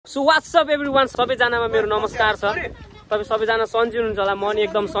So what's up everyone, सबैजनामा मेरो नमस्कार छ। तपाईँ सबैजना सन्चै हुनुहुन्छ होला, म नि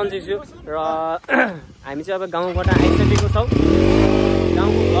एकदम सन्चै छु। र हामी चाहिँ अब गाउँबाट आइसकेको छौँ।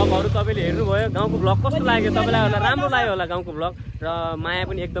 गाउँको भ्लगहरू तपाईँले हेर्नुभयो, गाउँको भ्लग कस्तो लाग्यो तपाईँलाई होला, राम्रो लाग्यो होला गाउँको भ्लग। र माया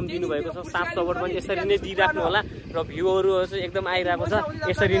पनि एकदम दिनुभएको छ, साथ सपोर्ट पनि यसरी नै दिइराख्नु होला। र भ्यूहरू चाहिँ एकदम आइरहेको छ,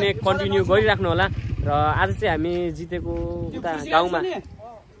 यसरी नै कन्टिन्यू गरिराख्नु होला। र आज चाहिँ हामी जितेको उता गाउँमा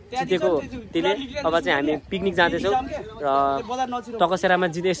जितेको त्यसले अब चाहिँ हामी पिकनिक जाँदैछौँ। र तकसेरामा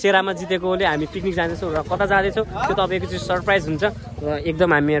सेरामा जितेकोले हामी पिकनिक जाँदैछौँ। र कता जाँदैछौँ त्यो तपाईँको चाहिँ सरप्राइज हुन्छ। र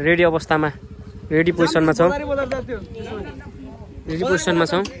एकदम हामी रेडी अवस्थामा रेडी पोजिसनमा छौँ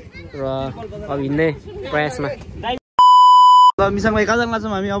र अब हिँड्ने प्रयासमा। मिसाङ भाइ कहाँ जान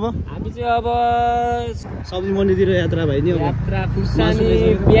लाग्छौँ हामी चाहिँ अब सब्जी मन्डीतिर यात्रा भाइ नि यात्रा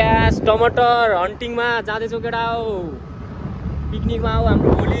खुर्सानी प्याज टमाटर हन्टिङमा जाँदैछौँ केटा हो। पिकनिकमा हो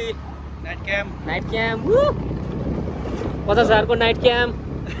हाम्रो भोलि नाइट क्याम्प 50,000 को नाइट क्याम्प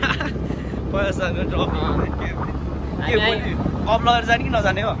 50,000 कप लगेर जाने कि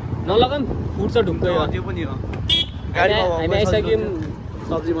नजाने हो नलगाम फुट्छ ढुक्कै हो त्यो पनि हो। हामी आइसक्यौँ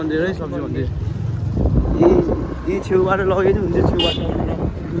सब्जी मन्दिर है सब्जी मन्दिर यी छेउबाट लगे हुन्छ छेउबाट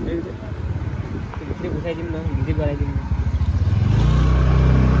घुसाइदिउँ न भिजिट गराइदिउँ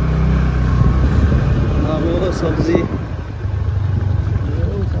अब सब्जी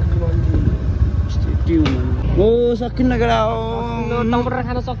ओ सकिन्न केटा हो टमाटर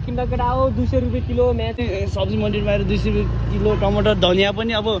खान सकिन्न केटा हो। 200 रुपियाँ किलो म्याच सब्जी मन्दिरमा आएर 200 रुपियाँ किलो टमाटर धनियाँ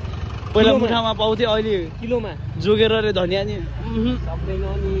पनि अब पहिला मुठामा पाउँथ्यो, अहिले किलोमा जोगेर रे धनियाँ नि सक्दैन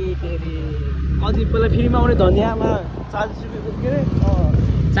नि फेरि। अझै पहिला फ्रीमा आउने धनियाँमा 40 रुपियाँको के अरे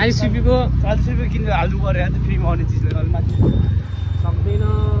 40 रुपियाँको 40 रुपियाँ किनेर हाल्नु पऱ्यो त फ्रीमा आउने चिजले अलि माथि सक्दैन।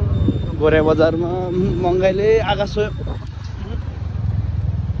 गोरे बजारमा महँगाइले आकाश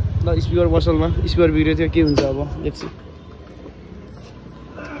ल स्पिकर पसलमा स्पिकर बिग्रियो थियो के हुन्छ अब एकछिन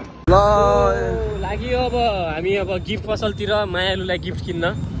ल लाग्यो। अब हामी अब गिफ्ट पसलतिर मायालुलाई गिफ्ट किन्न।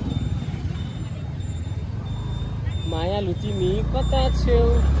 मायालु तिमी कता छेउ।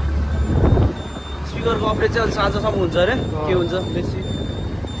 स्पिकरको अपडेट चाहिँ अलि साँझसम्म हुन्छ अरे के हुन्छ बेसी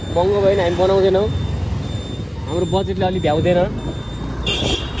महँगो भयो भने हामी बनाउँदैनौँ, हाम्रो बजेटले अलि भ्याउँदैन।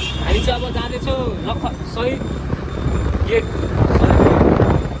 हामी चाहिँ अब जाँदैछौँ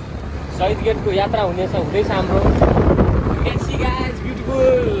शहीद गेटको यात्रा हुँदैछ हाम्रो ब्युटिफुल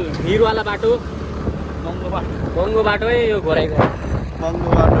भिरवाला बाटो महँगो बाटो है यो घोराइको महँगो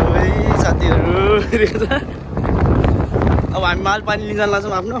बाटो है साथीहरू। अब हामी माल पानी लिन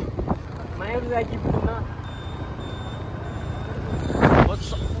लाग्छौँ आफ्नो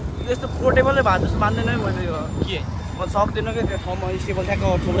यस्तो पोर्टेबलै भएको जस्तो मान्दैन है मैले यो के म सक्दिनँ क्या त्यो ठाउँमा स्टेबल ठ्याक्क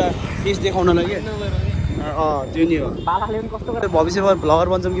ठुला फेस देखाउनलाई कि त्यो नि हो। बाबाले पनि कस्तो भविष्यमा भ्लगर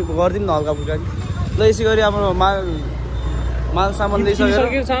बन्छौँ कि गरिदिउँ न हल्का फुल्का ल। यसै गरी अब माल सामान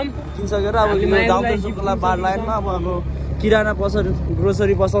किनिसकेर अब दाउको बार लाइनमा अब किराना पसल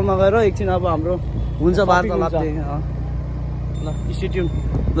ग्रोसरी पसलमा गएर एकछिन अब हाम्रो हुन्छ वार्तालाप ल स्टेट्युन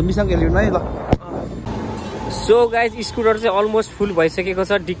ल मिसाङ हेलिउन है ल। सो गाइज स्कुटर चाहिँ अलमोस्ट फुल भइसकेको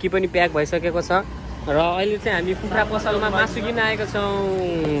छ, डिक्की पनि प्याक भइसकेको छ। र अहिले चाहिँ हामी कुखुरा पसलमा मासु किन्न आएका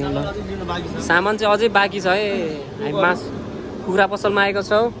छौँ। सामान चाहिँ अझै बाँकी छ है। हामी कुखुरा पसलमा आएका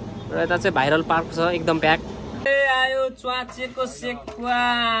छौँ र यता चाहिँ भाइरल पार्क छ एकदम प्याक। आयो च्वाचेको सेकुवा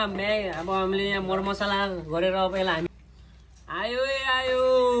अब हामीले यहाँ मरमसला गरेर अब यसलाई हामी आयो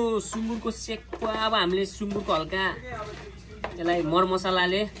सुँगुरको सेकुवा। अब हामीले सुँगुरको हल्का यसलाई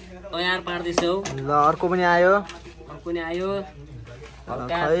मरमसलाले तयार पार्दैछौँ। ल अर्को पनि आयो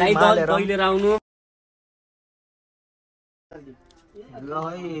दही लिएर आउनु। ल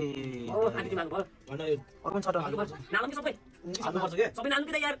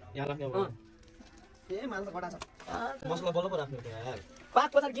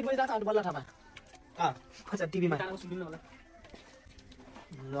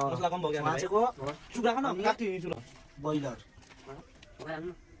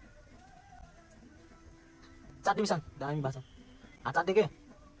चाट्ने मिसान दामी भएको छ चाट्ने के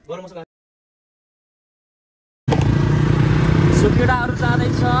गरम मसला। केटाहरू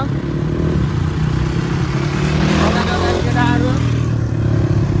जाँदैछ केटाहरू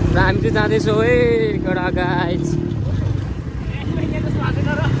र हामी चाहिँ जाँदैछौँ है केटा गाइज।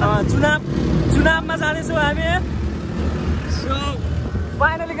 चुनावमा जाँदैछौँ हामी। सो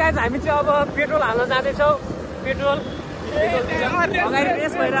फाइनली गाइज हामी चाहिँ अब पेट्रोल हाल्न जाँदैछौँ। पेट्रोल अगाडि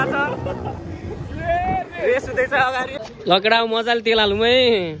रेस भइरहेछ, रेस हुँदैछ अगाडि। ल केटा मजाले तेल हालौँ है।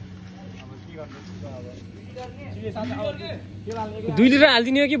 2 लिटर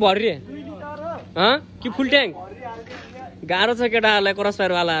हालिदिने हो कि भर्रे कि फुल ट्याङ्क? गाह्रो छ केटाहरूलाई क्रस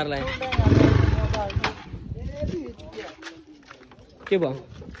फायरवालाहरूलाई। के भयो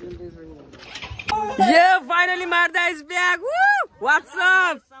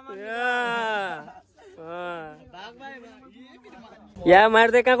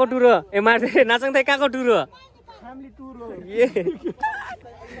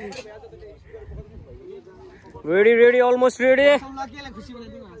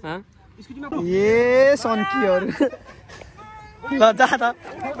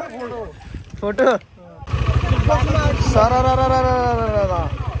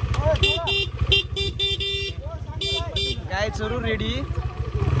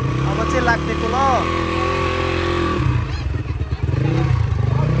अब चाहिँ लाग्देको ल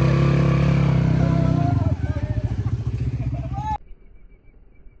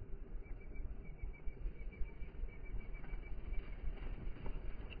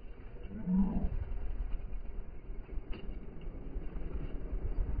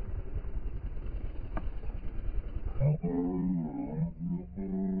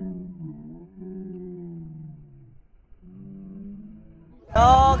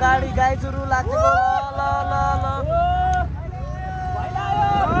गाडी गाई चुरु लाग्देको ल ल ल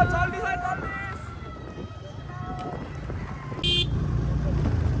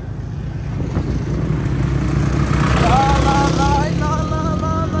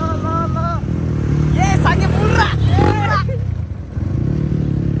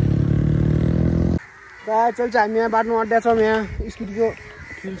चल चाहिँ हामी यहाँ बाटोमा अड्डा छौँ यहाँ स्कुटीको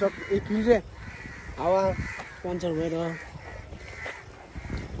किल छ एक किल चाहिँ हावा पङ्चर भएर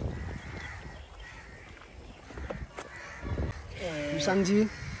साङजी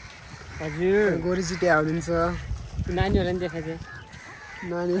हजुर गोरी चिटे हालिदिन्छ नानीहरूलाई नि देखाएको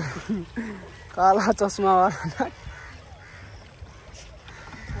नानी काला चस्मा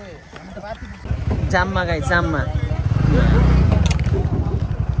जाममा गाई जाममा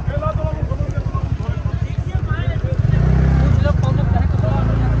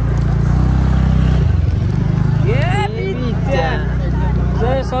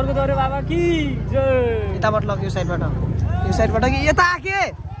जय स्वर्गद्वारे बाबा कि जय यताबाट लग्यो यो साइडबाट कि यता के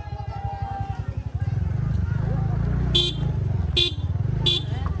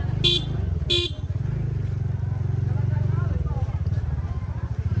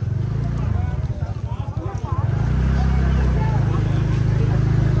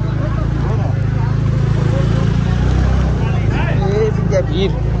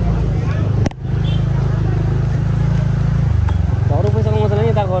भिड घरु पैसा कमाउँछ नि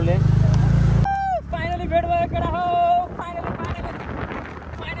यता घरले फाइनली भेट भयो केटा हो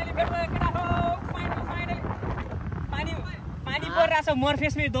फाइनली भेट भयो केटा हो फाइनली पानी परिरहेछ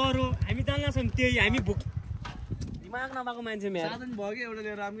मर्फेसमै दह्रो हामी जान्दैछौँ त्यही हामी दिमाग नभएको मान्छे मेरो भयो कि एउटा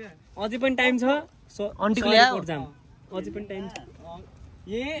लिएर आम क्या अझै पनि टाइम छ अन्टीको ल्याऊ अझै पनि टाइम छ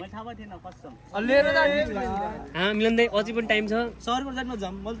मिलाउँदै अझै पनि टाइम छ सहरको जानु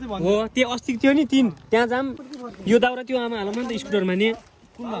जाम मैले त हो त्यो अस्ति थियो नि 3 त्यहाँ जाम यो दाउरा त्यो आमा हालमा नि त स्कुटरमा नि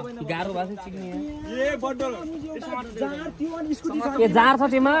गाह्रो भएको छ चिक्ने ए जार छ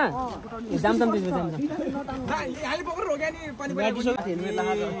त्यसमा ए जाम जाम त्यसमा जाम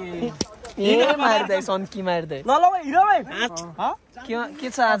ए मार्दै सन्की मार्दै ल ल हिरो भाइ के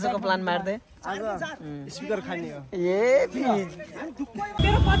छ आजको प्लान मार्दै आज स्पिकर खाने हो ए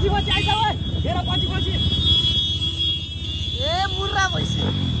मेरो पछि आइज ओए मेरो पछि ए मुर्रा भइसक्यो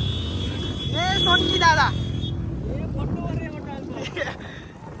ए सन्की दादा ए फोटो अरे फोटो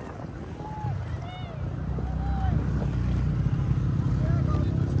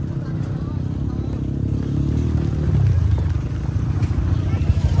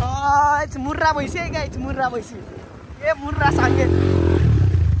मुर्रा भइसक्यो गाइस मुर्रा भइसक्यो ए मुर्रा सँगै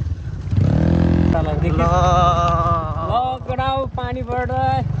गडाउ पानी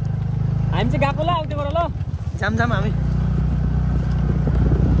पर्दै हामी चाहिँ गएको ल आउटेबाट ल जाम हामी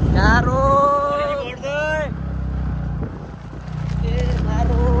गाह्रो ए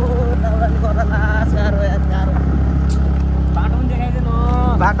गाह्रो दाउराले गर्दा लास गाह्रो यार गाह्रो बाटो पनि देखाइदिएन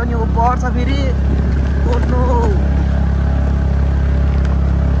बाटो नि पर्छ फेरि कोर्नु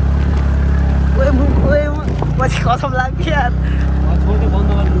पछि खतम लाग्यो यार छोड्दै बन्द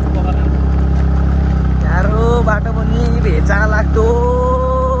गर्नु पकाएर गाह्रो बाटो पनि भेजा लाग्दो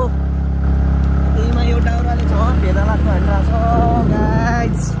त्यहीमा यो दाउराले झन् भेजा लाग्दो भनिरहेको छ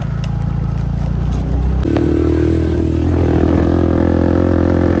गाइस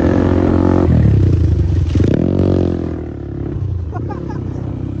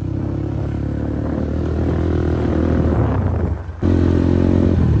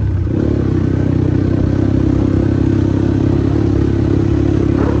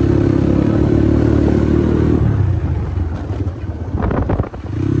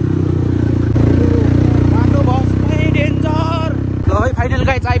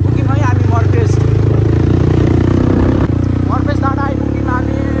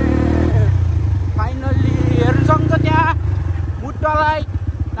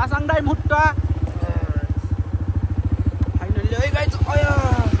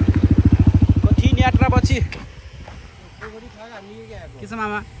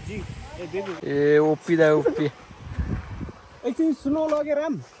मामा ए ओपी दा ओपी एकछिन स्नो लगे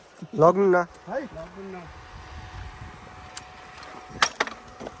राम लग्नु न है लग्नु न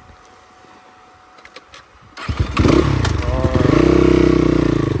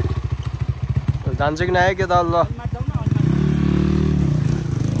जान्छ कि नआयो के त ल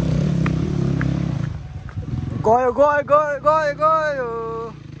गयो गयो गयो गयो गयो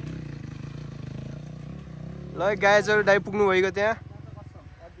ल गाइजहरू दाइ पुग्नु भएको त्यहाँ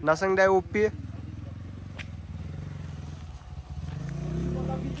नासाङ दाइ ओपी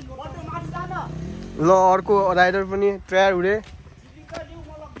ल अर्को राइडर पनि ट्रायर हुँदै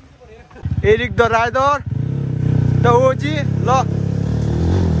Eric the rider the OG ल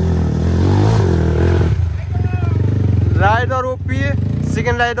राइडर ओपी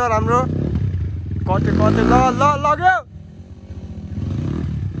सेकेन्ड राइडर हाम्रो कतै कतै ल ल लग्यो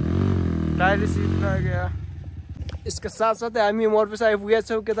टायर सिट लाग्यो यसका साथसाथै हामी मर्पेस आइपुगेका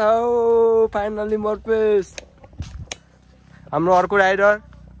छौँ के त हो फाइनल्ली मर्पेस हाम्रो अर्को राइडर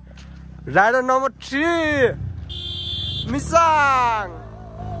राइडर नम्बर 3 मिसाङ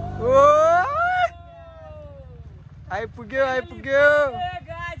ओ आइपुग्यो आइपुग्यो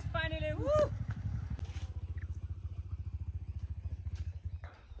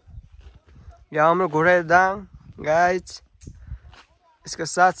यहाँ हाम्रो घोडा दाङ गाइज यसका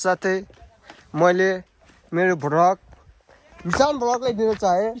साथसाथै मैले मेरो भ्लग विशाल भ्लगलाई दिन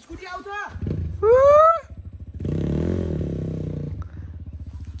चाहे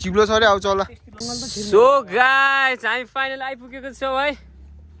चिप्लो छ अरे आउँछ होला सो गाइज हामी फाइनल आइपुगेको छौँ है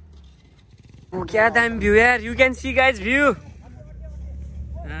क्या दामी भ्यू यार you can see guys view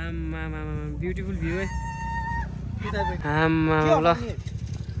beautiful view है ल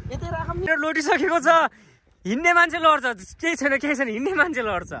लोटिसकेको छ हिँड्ने मान्छे लड्छ केही छैन हिँड्ने मान्छे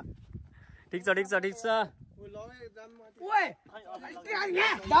लड्छ ठिक छ ठिक छ ठिक छ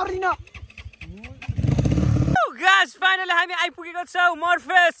गाइस फाइनली हामी आइपुगेको छौँ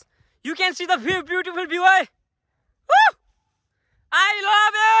मर्फेस you can see the view beautiful view है I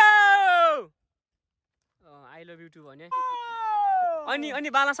love you I love you to भने अनि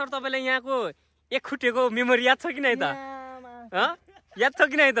बाला सर तपाईँलाई यहाँको एक खुट्टेको मेमोरी याद छ कि नै त याद छ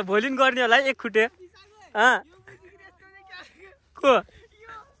कि नै त भोलि गर्ने होला है एक खुट्टे को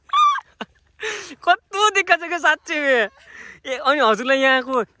कस्तो दिक्कत छ क्या साँच्चै ए अनि हजुरलाई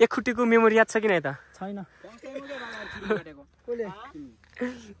यहाँको एक खुट्टेको मेमोरी याद छ कि नै त छैन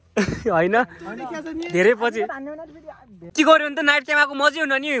होइन धेरै पछि के गर्यो भने त नाइट क्याम आएको मजै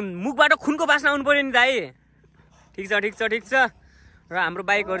हुन नि मुखबाट खुनको बास्ना आउनु पर्यो नि दाइ ठिक छ ठिक छ ठिक छ र हाम्रो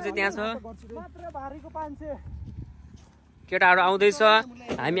बाइकहरू चाहिँ त्यहाँ छ केटाहरू आउँदैछ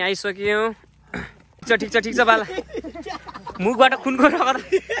हामी आइसक्यौँ ठिक छ ठिक छ बाला मुखबाट खुनको रगत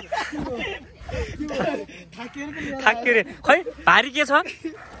थाक्यो रे खै भारी के छ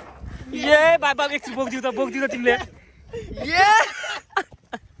ए बाबा एकछिन बोक्दिउ त तिमीले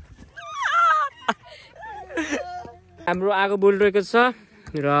हाम्रो आगो बोलिरहेको छ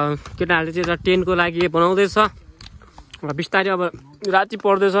र केटाहरूले चाहिँ टेन्टको लागि बनाउँदैछ र बिस्तारै अब राति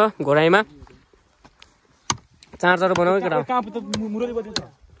पर्दैछ घोडाइमा चार्जर बनाऊ केटा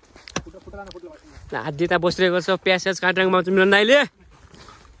हात दिता बसिरहेको छ प्यासेज काटेको मान्छे मिलन दाइले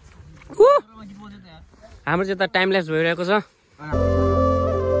हाम्रो चाहिँ त टाइम ल्याप्स भइरहेको छ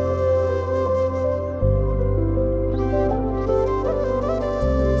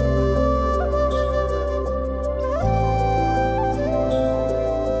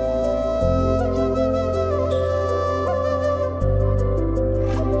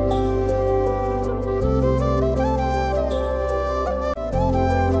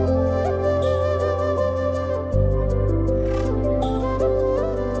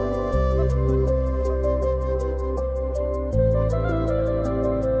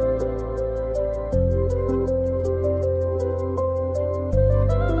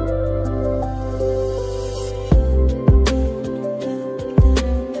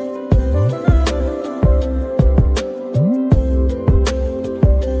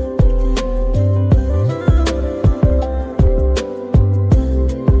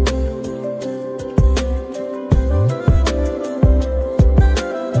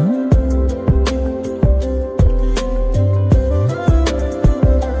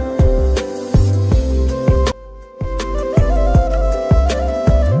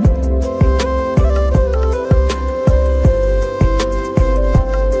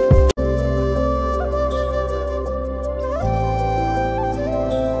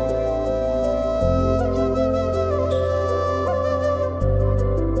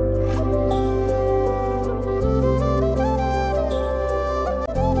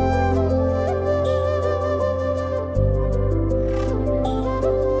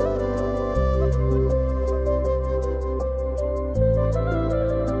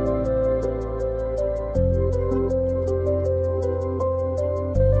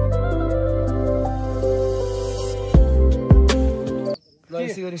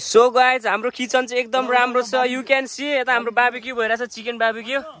सो गाइज हाम्रो किचन चाहिँ एकदम राम्रो छ यु क्यान सी यता हाम्रो बार्बिक्यू भइरहेछ चिकन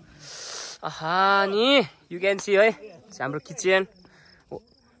बार्बिक्यू नि यु क्यान सी है हाम्रो किचन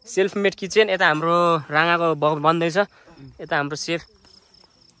सेल्फ मेड किचन यता हाम्रो राँगाको बन्दैछ यता हाम्रो सेफ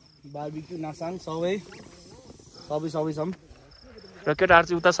बार्बिक्यू नासान सबै छौँ र केटाहरू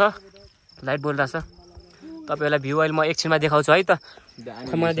चाहिँ उता छ लाइट बोलिरहेछ तपाईँहरूलाई भ्यू अहिले म एकछिनमा देखाउँछु है त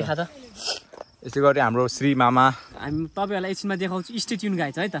मलाई देखा त यसै गरी हाम्रो श्री मामा हामी तपाईँहरूलाई एकछिनमा देखाउँछु स्टे ट्युन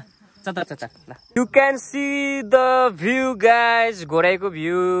गाइज है त चता चता you can see the view guys घोराईको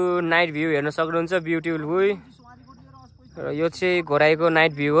view night view हेर्न सक्नुहुन्छ ब्युटिफुल भ्यू र यो चाहिँ घोराईको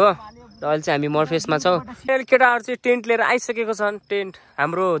नाइट भ्यू हो र अहिले चाहिँ हामी मर्फेसमा छौँ केटाहरू चाहिँ टेन्ट लिएर आइसकेको छन् टेन्ट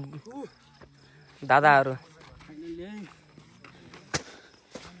हाम्रो दादाहरू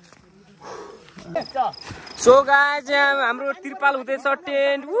सो गाइज हाम्रो त्रिपाल हुँदैछ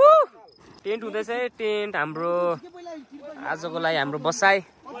टेन्ट टेन्ट हुँदैछ है टेन्ट हाम्रो आजको लागि हाम्रो बसाइ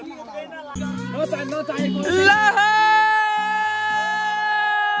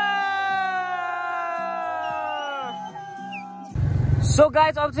सो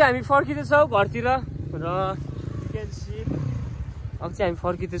गाइज अब चाहिँ हामी फर्किँदैछौँ घरतिर र अब चाहिँ हामी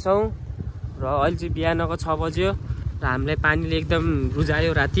फर्किँदैछौँ र अहिले चाहिँ बिहानको 6 बज्यो र हामीलाई पानीले एकदम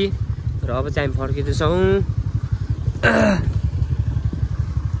रुजायो राति र अब चाहिँ हामी फर्किँदैछौँ